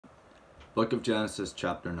Book of Genesis,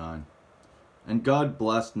 chapter 9. And God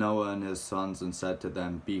blessed Noah and his sons and said to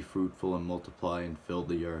them, Be fruitful and multiply and fill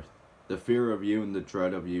the earth. The fear of you and the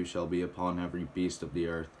dread of you shall be upon every beast of the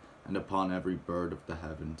earth, and upon every bird of the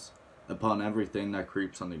heavens, upon everything that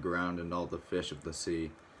creeps on the ground and all the fish of the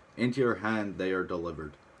sea. Into your hand they are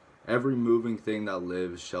delivered. Every moving thing that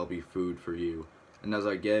lives shall be food for you. And as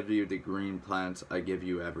I gave you the green plants, I give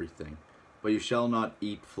you everything. But you shall not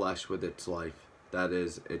eat flesh with its life, that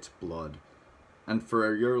is, its blood. And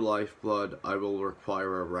for your lifeblood I will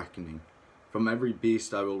require a reckoning. From every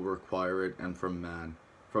beast I will require it, and from man.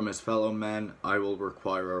 From his fellow men I will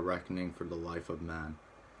require a reckoning for the life of man.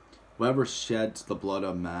 Whoever sheds the blood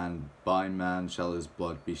of man, by man shall his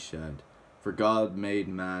blood be shed. For God made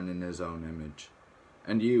man in his own image.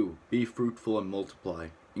 And you, be fruitful and multiply,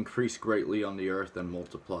 increase greatly on the earth and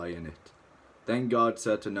multiply in it. Then God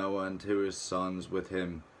said to Noah and to his sons with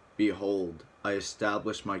him, Behold, I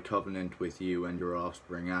establish my covenant with you and your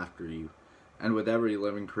offspring after you, and with every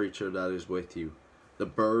living creature that is with you, the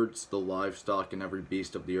birds, the livestock, and every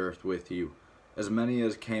beast of the earth with you, as many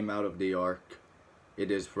as came out of the ark.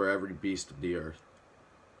 It is for every beast of the earth.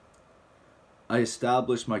 I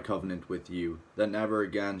establish my covenant with you, that never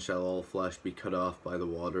again shall all flesh be cut off by the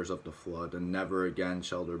waters of the flood, and never again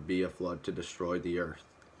shall there be a flood to destroy the earth.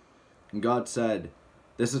 And God said,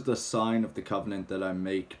 This is the sign of the covenant that I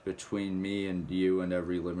make between me and you and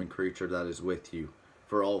every living creature that is with you,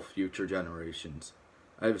 for all future generations.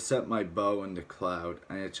 I have set my bow in the cloud,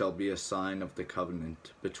 and it shall be a sign of the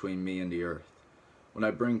covenant between me and the earth. When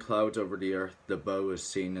I bring clouds over the earth, the bow is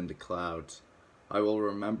seen in the clouds. I will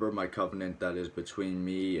remember my covenant that is between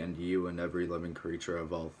me and you and every living creature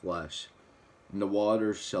of all flesh. And the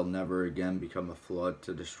waters shall never again become a flood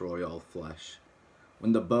to destroy all flesh.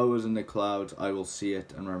 When the bow is in the clouds, I will see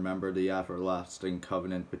it and remember the everlasting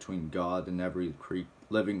covenant between God and every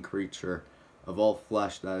living creature of all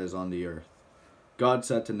flesh that is on the earth. God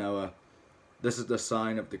said to Noah, This is the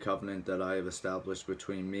sign of the covenant that I have established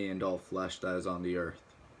between me and all flesh that is on the earth.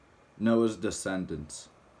 Noah's descendants.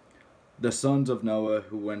 The sons of Noah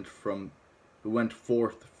who went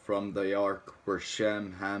forth from the ark were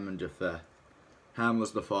Shem, Ham, and Japheth. Ham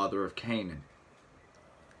was the father of Canaan.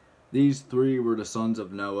 These three were the sons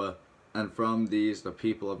of Noah, and from these the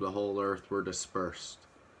people of the whole earth were dispersed.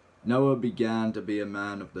 Noah began to be a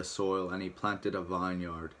man of the soil, and he planted a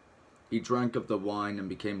vineyard. He drank of the wine and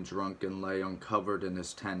became drunk and lay uncovered in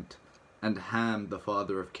his tent. And Ham, the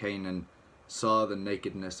father of Canaan, saw the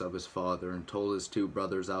nakedness of his father and told his two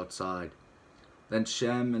brothers outside. Then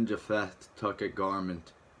Shem and Japheth took a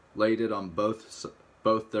garment, laid it on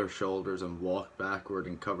both their shoulders, and walked backward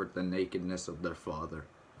and covered the nakedness of their father.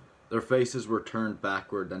 Their faces were turned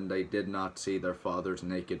backward, and they did not see their father's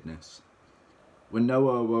nakedness. When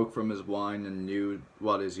Noah awoke from his wine and knew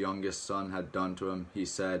what his youngest son had done to him, he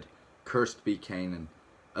said, Cursed be Canaan,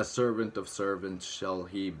 a servant of servants shall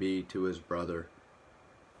he be to his brothers.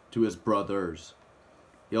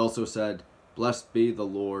 He also said, Blessed be the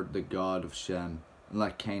Lord, the God of Shem, and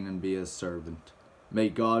let Canaan be his servant. May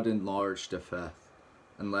God enlarge Japheth,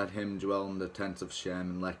 and let him dwell in the tents of Shem,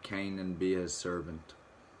 and let Canaan be his servant.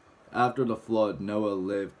 After the flood, Noah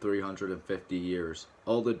lived 350 years.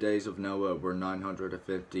 All the days of Noah were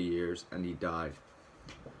 950 years, and he died.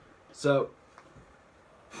 So,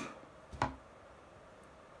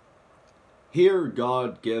 here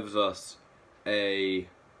God gives us a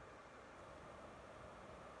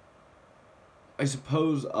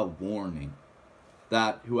warning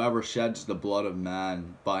that whoever sheds the blood of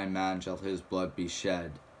man, by man shall his blood be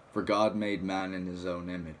shed, for God made man in his own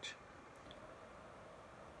image.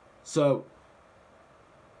 So,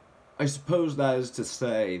 I suppose that is to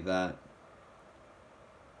say that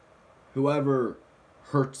whoever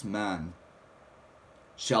hurts man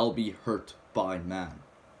shall be hurt by man.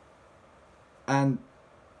 And,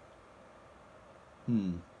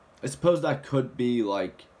 I suppose that could be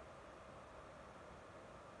like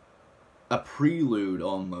a prelude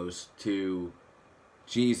almost to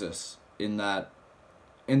Jesus, in that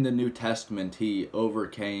in the New Testament he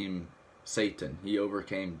overcame Satan, he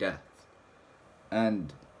overcame death.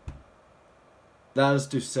 And that is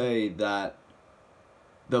to say that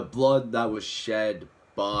the blood that was shed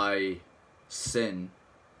by sin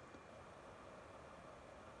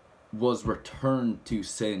was returned to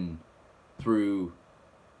sin through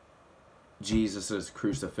Jesus'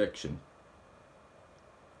 crucifixion.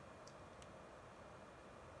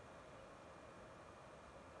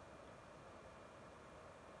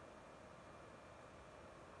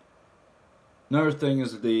 Another thing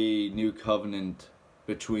is the new covenant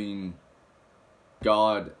between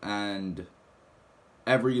God and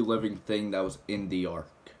every living thing that was in the ark.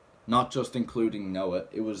 not just including Noah,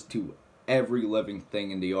 it was to every living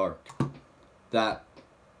thing in the ark, that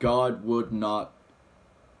God would not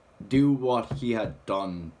do what he had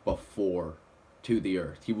done before to the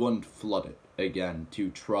earth. He wouldn't flood it again to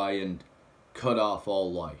try and cut off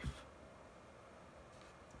all life.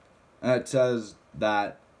 And it says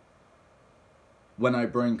that when I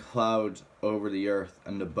bring clouds over the earth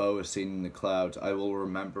and the bow is seen in the clouds, I will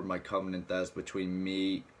remember my covenant that is between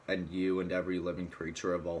me and you and every living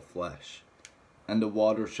creature of all flesh. And the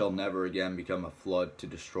water shall never again become a flood to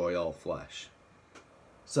destroy all flesh.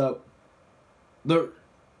 So, the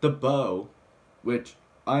bow, which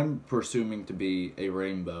I'm presuming to be a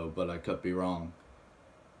rainbow, but I could be wrong.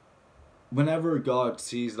 Whenever God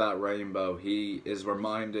sees that rainbow, he is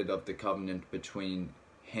reminded of the covenant between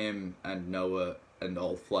him and Noah and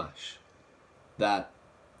all flesh. That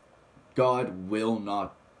God will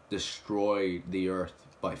not destroy the earth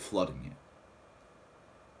by flooding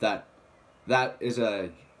it. That is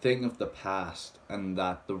a thing of the past, and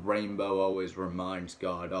that the rainbow always reminds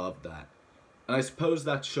God of that. And I suppose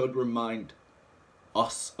that should remind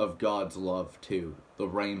us of God's love too, the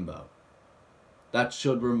rainbow. That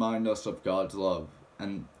should remind us of God's love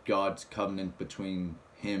and God's covenant between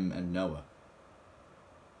him and Noah.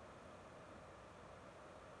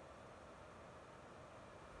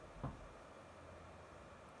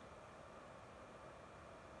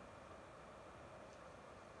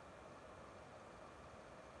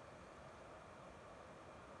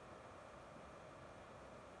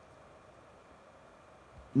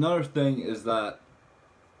 Another thing is that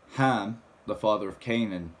Ham, the father of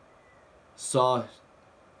Canaan, saw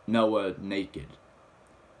Noah naked.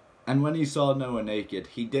 And when he saw Noah naked,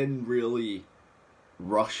 he didn't really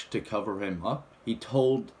rush to cover him up. He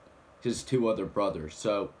told his two other brothers.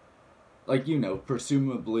 So,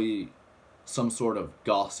 presumably some sort of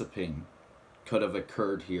gossiping could have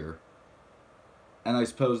occurred here. And I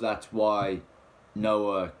suppose that's why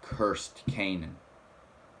Noah cursed Canaan,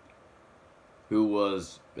 who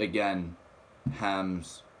was, again,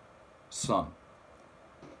 Ham's son.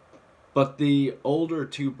 But the older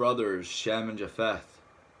two brothers, Shem and Japheth,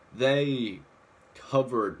 they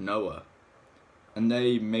covered Noah. And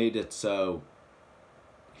they made it so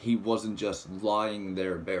he wasn't just lying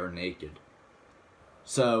there bare naked.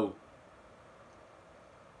 So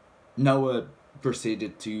Noah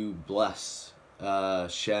proceeded to bless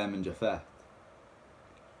Shem and Japheth.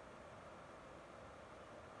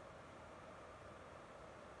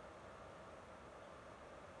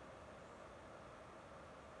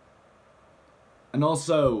 And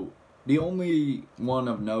also, the only one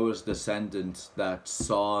of Noah's descendants that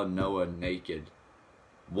saw Noah naked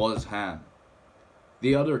was Ham.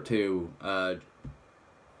 The other two,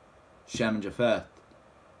 Shem and Japheth,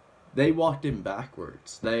 they walked in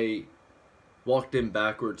backwards. They walked in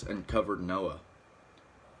backwards and covered Noah.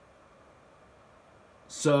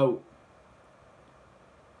 So,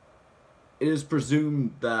 it is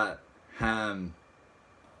presumed that Ham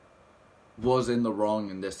was in the wrong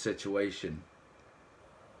in this situation.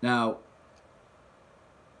 Now,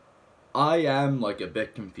 I am a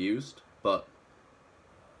bit confused, but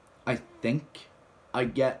I think I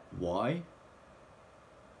get why.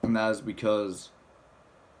 And that is because,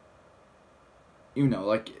 I don't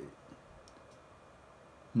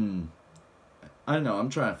know, I'm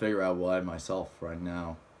trying to figure out why myself right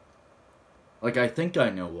now. I think I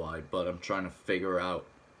know why, but I'm trying to figure out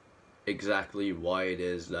exactly why it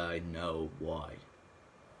is that I know why.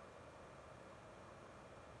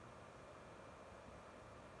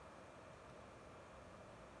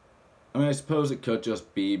 I mean, I suppose it could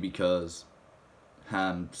just be because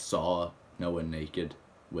Ham saw Noah naked,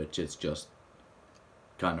 which is just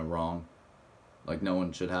kind of wrong. No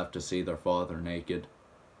one should have to see their father naked.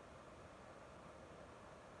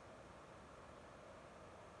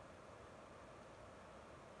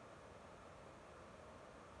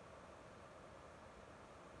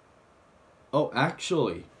 Oh,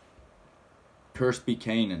 actually, cursed be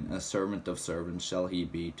Canaan, a servant of servants shall he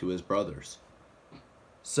be to his brothers.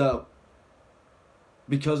 So,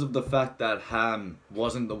 because of the fact that Ham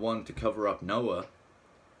wasn't the one to cover up Noah,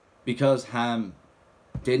 because Ham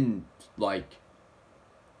didn't,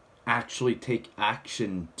 actually take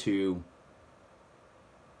action to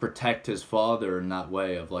protect his father in that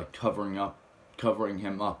way of, covering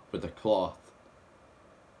him up with a cloth.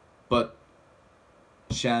 But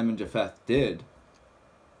Shem and Japheth did.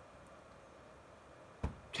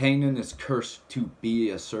 Canaan is cursed to be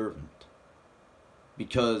a servant,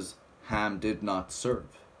 because Ham did not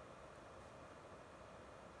serve.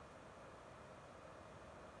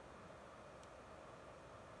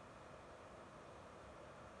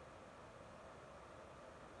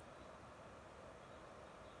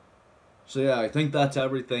 So yeah, I think that's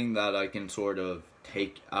everything that I can sort of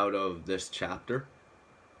take out of this chapter.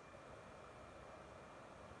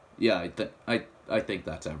 Yeah, I think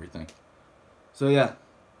that's everything. So yeah,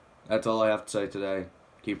 that's all I have to say today.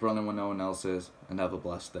 Keep running when no one else is, and have a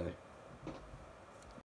blessed day.